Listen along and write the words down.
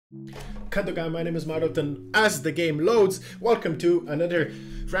Kanto, my name is Marolt, and as the game loads, welcome to another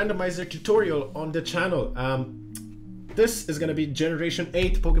randomizer tutorial on the channel. This is going to be Generation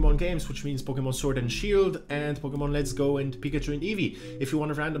 8 Pokemon games, which means Pokemon Sword and Shield and Pokemon Let's Go and Pikachu and Eevee. If you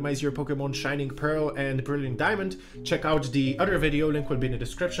want to randomize your Pokemon Shining Pearl and Brilliant Diamond, check out the other video, link will be in the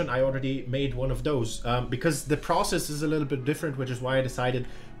description. I already made one of those because the process is a little bit different, which is why I decided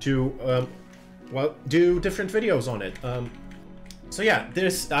to, well, do different videos on it. So yeah,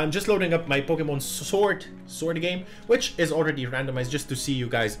 I'm just loading up my Pokemon Sword game, which is already randomized just to see you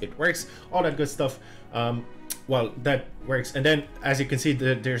guys it works, all that good stuff. Well, that works. And then, as you can see,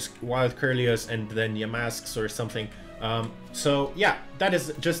 there's Wild Curlius and then Yamasks or something. So yeah, that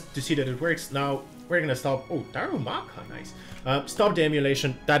is just to see that it works. Now, we're gonna stop. Oh, Darumaka, nice. Stop the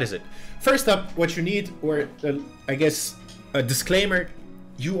emulation, that is it. First up, what you need, or I guess a disclaimer,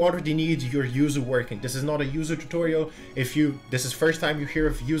 you already need your Yuzu working. This is not a Yuzu tutorial. If this is first time you hear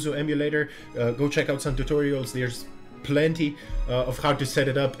of Yuzu emulator, go check out some tutorials. There's plenty of how to set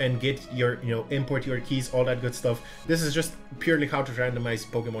it up and get your, import your keys, all that good stuff. This is just purely how to randomize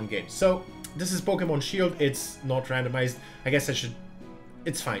Pokemon games. So this is Pokemon Shield. It's not randomized. I guess I should.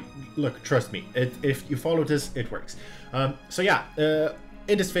 It's fine. Look, trust me. If you follow this, it works. So yeah.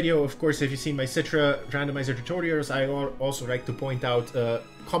 In this video, of course, if you've seen my Citra randomizer tutorials, I also like to point out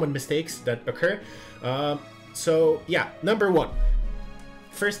common mistakes that occur. So yeah, number one,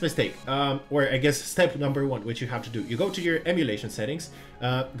 first mistake, or I guess step number one, which you have to do. You go to your emulation settings,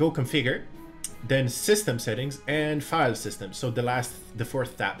 go configure, then system settings and file system. So the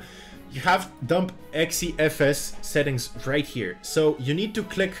fourth tab. You have dump XEFS settings right here. So you need to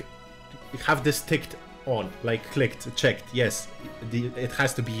have this ticked on, like clicked, checked, yes, it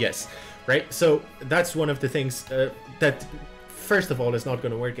has to be yes, right? So that's one of the things that first of all is not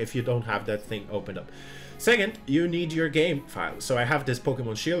going to work if you don't have that thing opened up. Second, you need your game file. So I have this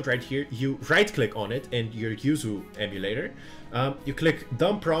Pokemon Shield right here. You right click on it in your Yuzu emulator, you click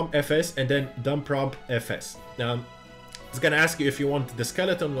dump rom fs and then dump rom fs. It's gonna ask you if you want the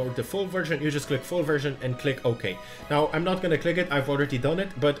skeleton or the full version. You just click full version and click OK. Now, I'm not gonna click it, I've already done it,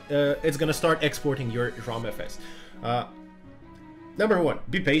 but it's gonna start exporting your ROM-FS. Number one,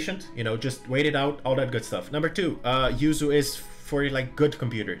 be patient, just wait it out, all that good stuff. Number two, Yuzu is for like good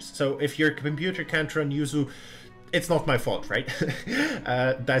computers. So if your computer can't run Yuzu, it's not my fault, right?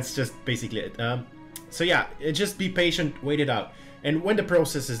 That's just basically it. So yeah, just be patient, wait it out. And when the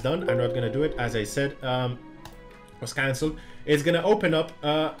process is done, I'm not gonna do it, as I said, was cancelled. It's gonna open up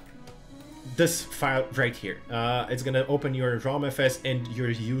this file right here. It's gonna open your ROM-FS and your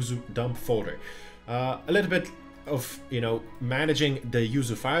Yuzu dump folder. A little bit of managing the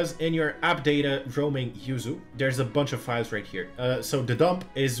Yuzu files in your app data roaming Yuzu. There's a bunch of files right here. So the dump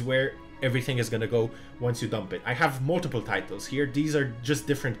is where everything is gonna go once you dump it. I have multiple titles here. These are just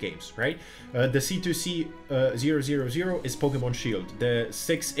different games, right? The C2C 000 is Pokemon Shield. The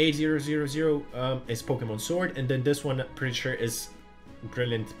 68000 is Pokemon Sword, and then this one, I'm pretty sure, is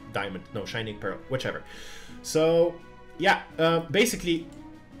Brilliant Diamond. No, Shining Pearl, whichever. So yeah, basically,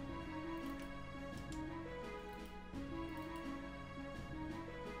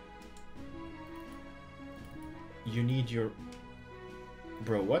 you need your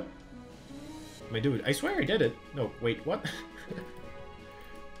bro. What? My dude, I swear I did it. No, wait, what?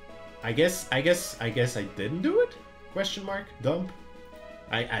 I guess I didn't do it? Question mark, dump.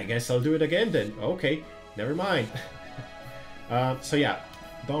 I guess I'll do it again then. Okay, never mind. So yeah,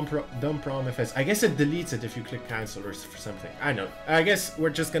 dump ROM-FS. I guess it deletes it if you click cancel or something. I know. I guess we're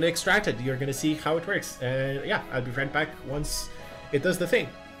just gonna extract it. You're gonna see how it works. Yeah, I'll be right back once it does the thing.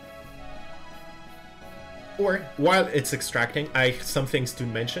 Or while it's extracting, some things to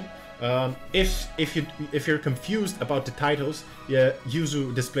mention. If you're confused about the titles, yeah,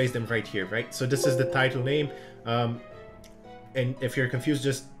 Yuzu displays them right here, right? So this is the title name, and if you're confused,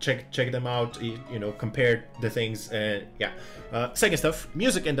 just check them out. Compare the things, and yeah. Second stuff,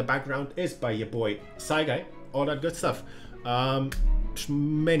 music in the background is by your boy Guy, all that good stuff.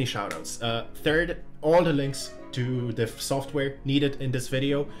 Many shoutouts. Third, all the links to the software needed in this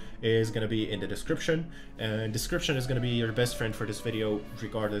video is going to be in the description, and description is going to be your best friend for this video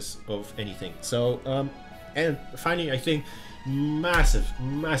regardless of anything. So and finally, I think massive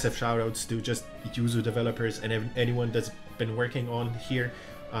shoutouts to just Yuzu developers and anyone that's been working on here.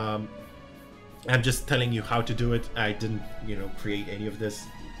 I'm just telling you how to do it. I didn't create any of this,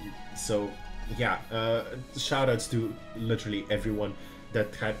 so yeah, shoutouts to literally everyone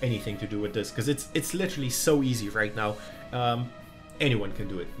that had anything to do with this, because it's literally so easy right now. Anyone can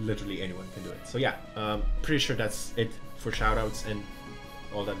do it, literally anyone can do it. So yeah, pretty sure that's it for shoutouts and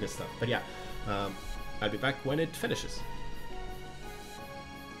all that good stuff. But yeah, I'll be back when it finishes.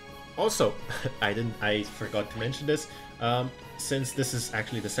 Also, I forgot to mention this. Since this is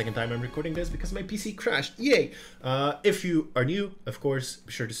actually the second time I'm recording this because my PC crashed. Yay! If you are new, of course,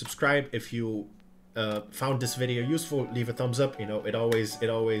 be sure to subscribe. If you found this video useful, leave a thumbs up. You know, it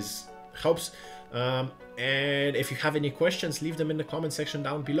always helps. And if you have any questions, leave them in the comment section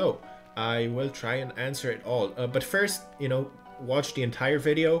down below. I will try and answer it all. But first, you know, watch the entire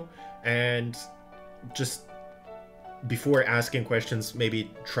video and just before asking questions, maybe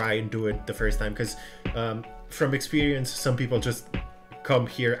try and do it the first time, because from experience, some people just come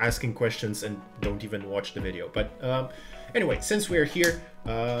here asking questions and don't even watch the video. But anyway, since we're here,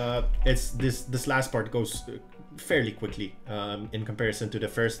 it's this last part goes fairly quickly in comparison to the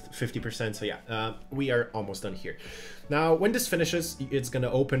first 50%. So yeah, we are almost done here. Now, when this finishes, it's gonna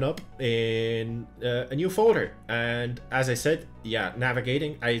open up in a new folder. And as I said, yeah,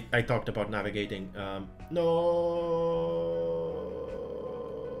 navigating. I talked about navigating. No.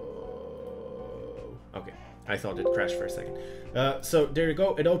 Okay, I thought it crashed for a second. So there you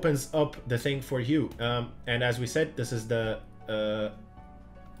go. It opens up the thing for you. And as we said, this is the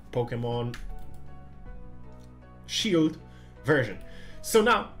Pokemon Shield version. So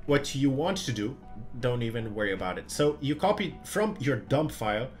now what you want to do, don't even worry about it. So you copy from your dump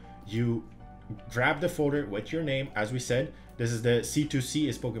file, you grab the folder with your name. As we said, this is the C2C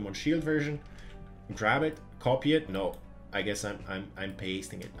is Pokemon Shield version. Grab it, copy it. No, I guess I'm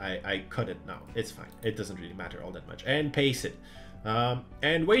pasting it. I cut it now. It's fine. It doesn't really matter all that much. And paste it.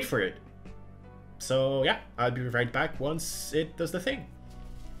 And wait for it. So yeah, I'll be right back once it does the thing.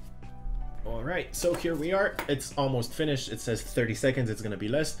 All right, so here we are. It's almost finished. It says 30 seconds. It's gonna be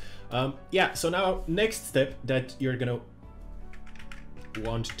less. Yeah, so now next step that you're gonna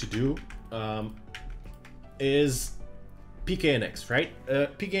want to do is PKNEX, right?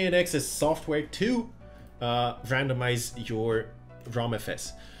 PKNEX is software to randomize your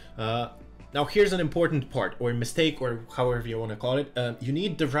ROMFS. Now here's an important part, or mistake, or however you want to call it. You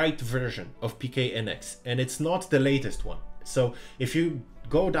need the right version of PKNEX, and it's not the latest one. So if you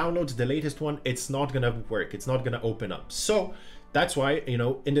go download the latest one, it's not gonna work. It's not gonna open up. So that's why, you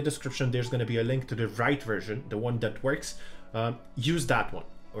know, in the description there's gonna be a link to the right version, the one that works. Use that one.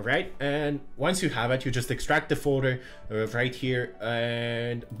 All right, and once you have it, you just extract the folder right here,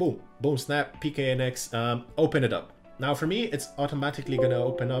 and boom, boom, snap, PKNEX, open it up. Now for me, it's automatically gonna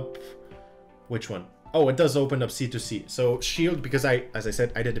open up, which one? Oh, it does open up C2C. So Shield, because as I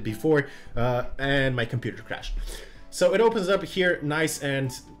said, I did it before, and my computer crashed. So it opens up here, nice and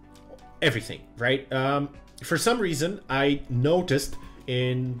everything, right? For some reason, I noticed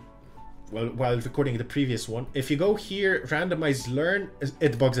while recording the previous one, if you go here, randomize learn,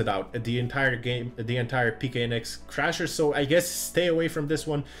 it bugs it out. The entire game, the entire PKNEX crashes. So I guess stay away from this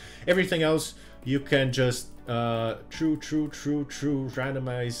one. Everything else, you can just true,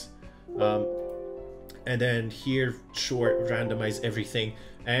 randomize. And then here, sure, randomize everything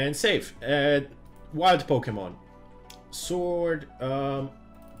and save. Wild Pokemon. Sword, I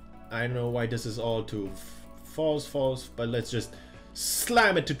don't know why this is all to false, but let's just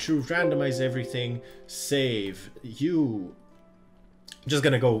slam it to true, randomize everything, save. You just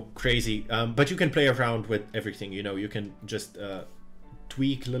gonna go crazy, but you can play around with everything, you know. You can just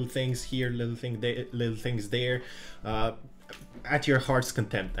tweak little things here, little things there, at your heart's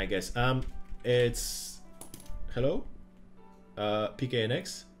content, I guess. It's hello,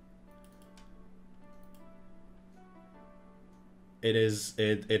 PKNEX.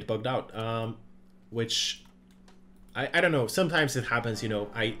 It bugged out, which I don't know. Sometimes it happens, you know.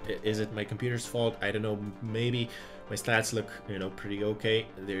 Is it my computer's fault? I don't know. Maybe my stats look, you know, pretty okay.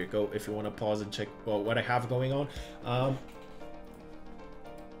 There you go. If you want to pause and check what I have going on.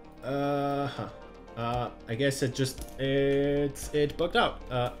 I guess it bugged out.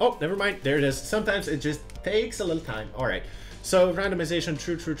 Oh, never mind. There it is. Sometimes it just takes a little time. All right. So randomization,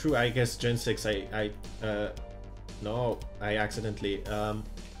 true. I guess Gen 6. No, I accidentally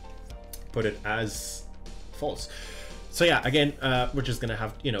put it as false. So yeah, again, we're just gonna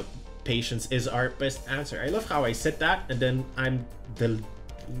have, you know, patience is our best answer. I love how I said that, and then I'm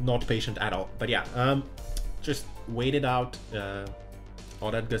not patient at all. But yeah, just wait it out,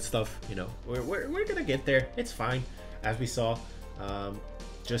 all that good stuff. You know, we're gonna get there. It's fine, as we saw.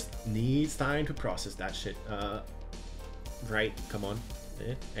 Just needs time to process that shit. Right? Come on,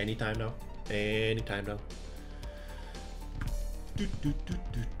 anytime now.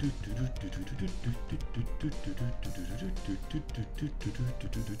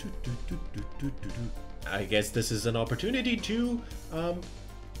 I guess this is an opportunity to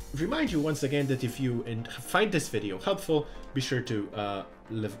remind you once again that if you find this video helpful, be sure to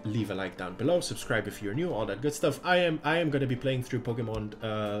leave a like down below, subscribe if you're new, all that good stuff. I am going to be playing through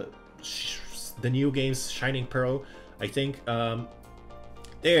Pokemon, the new games, Shining Pearl, I think.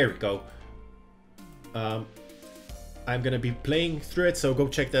 There we go. I'm going to be playing through it, so go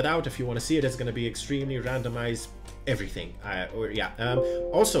check that out if you want to see it. It's going to be extremely randomized everything.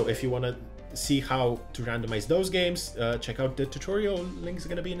 Also, if you want to see how to randomize those games, check out the tutorial. Links are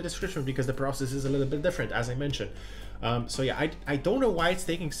going to be in the description because the process is a little bit different, as I mentioned. So yeah, I don't know why it's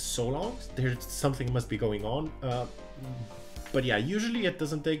taking so long. There's something must be going on. But yeah, usually it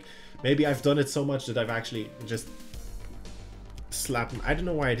doesn't take. Maybe I've done it so much that I've actually just slapped. I don't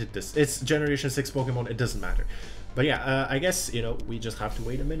know why I did this. It's Generation 6 Pokemon. It doesn't matter. But yeah, I guess, you know, we just have to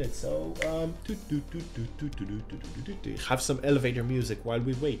wait a minute. So have some elevator music while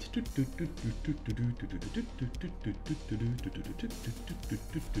we wait. Come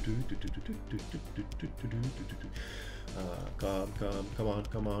on.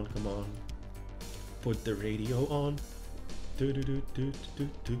 Put the radio on.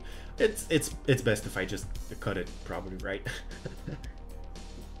 It's best if I just cut it, probably, right?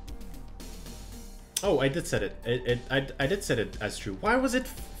 Oh, I did set it. I did set it as true. Why was it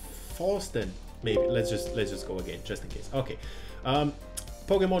false then? Maybe let's just go again, just in case. Okay.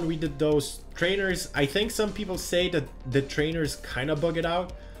 Pokemon, we did those trainers. I think some people say that the trainers kind of bug it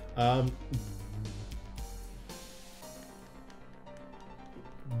out.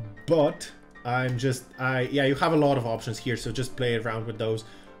 But yeah, you have a lot of options here, so just play around with those.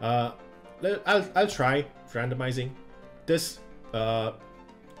 I'll try randomizing this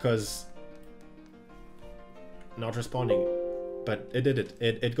because not responding, but it did it.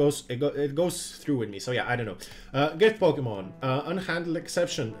 It goes through with me. So yeah, I don't know. Gift Pokemon, unhandled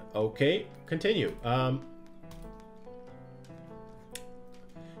exception. Okay, continue.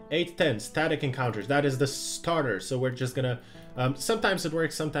 8-10 static encounters. That is the starter. So we're just gonna. Sometimes it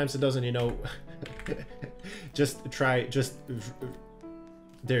works, sometimes it doesn't. You know, just try.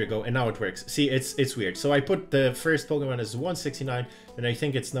 There you go, and now it works. See, it's weird. So I put the first Pokemon as 169, and I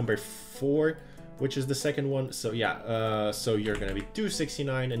think it's number 4. Which is the second one. So yeah, so you're gonna be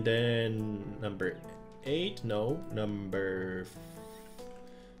 269, and then number 8, no, number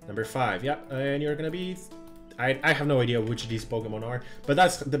 5, yeah, and you're gonna be, I have no idea which of these Pokemon are, but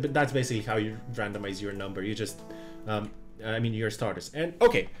that's basically how you randomize your number. You just I mean your starters. And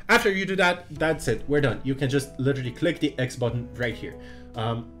okay, after you do that, that's it, we're done. You can just literally click the X button right here.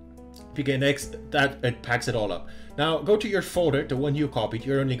 PKNEX, that it packs it all up. Now go to your folder, the one you copied.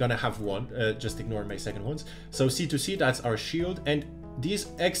 You're only gonna have one, just ignore my second ones. So C2C, that's our shield, and these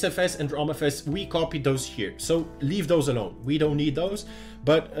XFS and ROMFS, we copied those here, so leave those alone. We don't need those.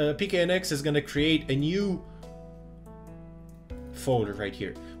 But PKNEX is gonna create a new folder right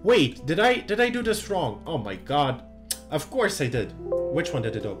here. Wait, did I do this wrong? Oh my god, of course I did. Which one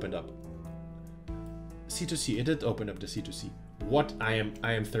did it open up? C2C, it did open up the C2C. What? I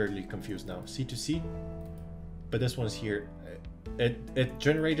am thoroughly confused now. C2C, but this one's here. It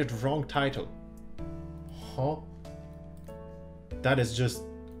generated wrong title. Huh? That is just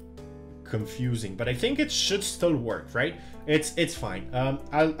confusing. But I think it should still work, right? It's fine.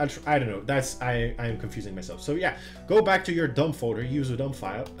 I don't know. I am confusing myself. So yeah, go back to your dump folder, Yuzu dump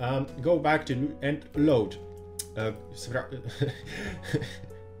file. Go back to and load.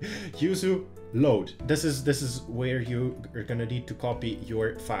 Yuzu. Load. This is where you are gonna need to copy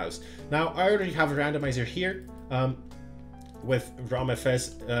your files. Now I already have a randomizer here with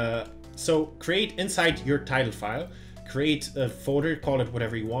ROMFS. So create inside your title file, create a folder, call it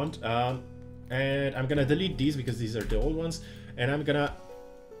whatever you want, and I'm gonna delete these because these are the old ones, and I'm gonna,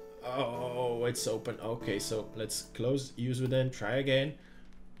 oh, it's open. Okay, so let's close Yuzu, then try again.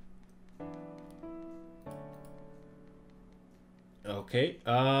 Okay,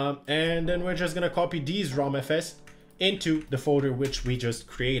 and then we're just gonna copy these ROMFS into the folder which we just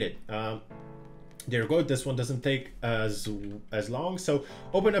created. There you go. This one doesn't take as long. So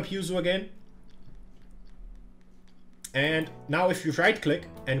open up Yuzu again, and now if you right click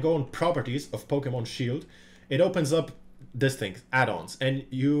and go on properties of Pokemon Shield, it opens up this thing, add-ons, and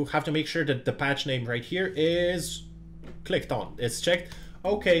you have to make sure that the patch name right here is clicked on, it's checked.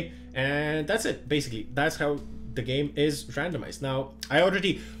 Okay, and that's it. Basically, that's how the game is randomized. Now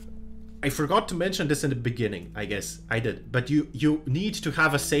I forgot to mention this in the beginning, I guess I did, but you need to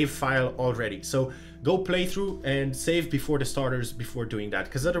have a save file already. So go play through and save before the starters before doing that,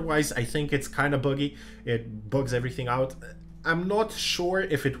 because otherwise I think it's kind of buggy. It bugs everything out. I'm not sure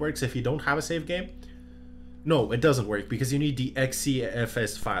if it works if you don't have a save game. No, it doesn't work because you need the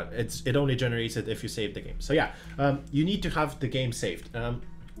XCFS file. It only generates it if you save the game. So yeah, you need to have the game saved.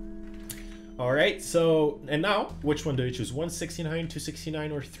 All right, so, and now, which one do you choose? 169,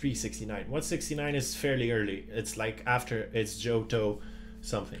 269, or 369? 169 is fairly early. It's like after it's Johto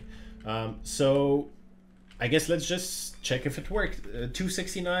something. So, I guess let's just check if it worked.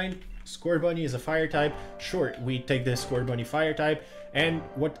 269, Scorbunny is a fire type. Sure, we take the Scorbunny fire type. And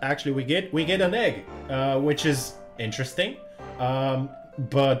what actually we get? We get an egg, which is interesting.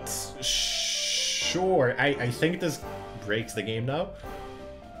 But sure, I think this breaks the game now.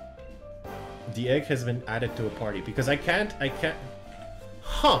 The egg has been added to a party because I can't,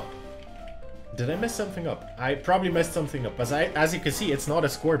 huh? Did I mess something up? I probably messed something up, as you can see, it's not a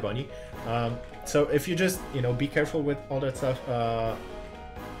Scorbunny. So if you just, you know, be careful with all that stuff,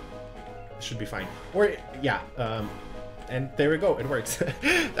 it should be fine. Or, yeah, and there we go, it works.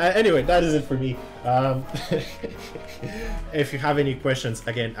 Anyway, that is it for me. If you have any questions,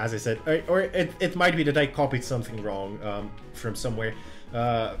 again, as I said, or it might be that I copied something wrong from somewhere.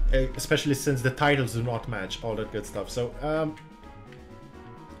 Especially since the titles do not match, all that good stuff. So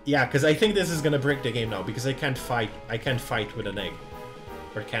yeah, because I think this is gonna break the game now because I can't fight with an egg,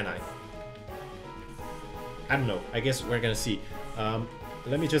 or can I don't know. I guess we're gonna see.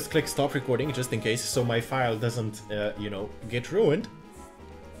 Let me just click stop recording just in case, so my file doesn't you know, get ruined.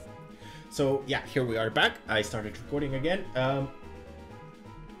 So yeah, here we are back. I started recording again.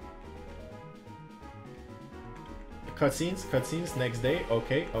 Cutscenes, next day.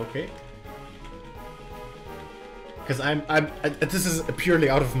 Okay. Because this is purely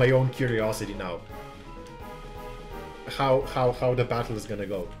out of my own curiosity now. How the battle is gonna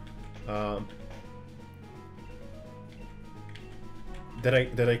go.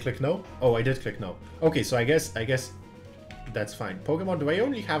 Did I click no? Oh, I did click no. Okay, so I guess that's fine. Pokemon, do I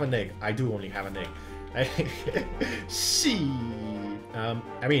only have an egg? I do only have an egg. See.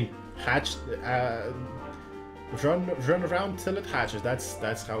 I mean, hatch. Run around till it hatches.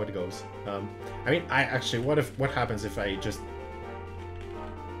 That's how it goes. I mean, what happens if I just...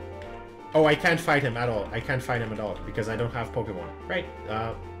 Oh, I can't fight him at all. I can't fight him at all because I don't have Pokemon. Right.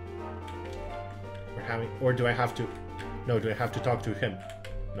 Or do I have to... No, do I have to talk to him?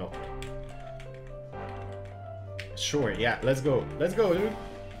 No. Sure, yeah, let's go. Let's go, dude.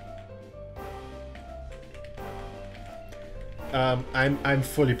 I'm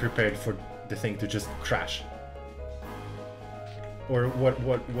fully prepared for the thing to just crash. Or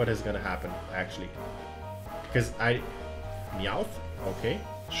what is gonna happen, actually. Because Meowth? Okay,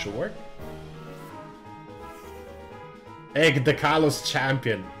 sure. Egg, the Kalos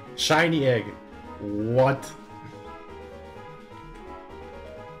champion. Shiny egg. What?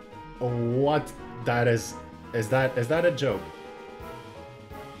 What? That is that a joke?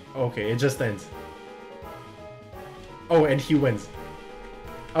 Okay, it just ends. Oh, and he wins.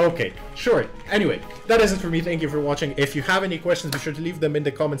 Okay, sure. Anyway, that is it for me. Thank you for watching. If you have any questions, be sure to leave them in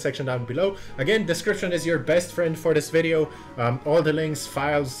the comment section down below. Again, description is your best friend for this video. All the links,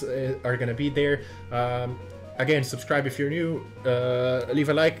 files are gonna be there. Again, subscribe if you're new. Leave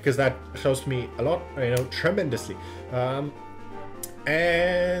a like because that helps me a lot, you know, tremendously.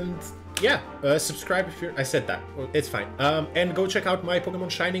 And yeah, subscribe if you're... I said that. Well, it's fine. And go check out my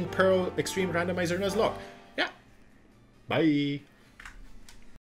Pokemon Shining Pearl Extreme Randomizer Nuzlocke. Yeah. Bye.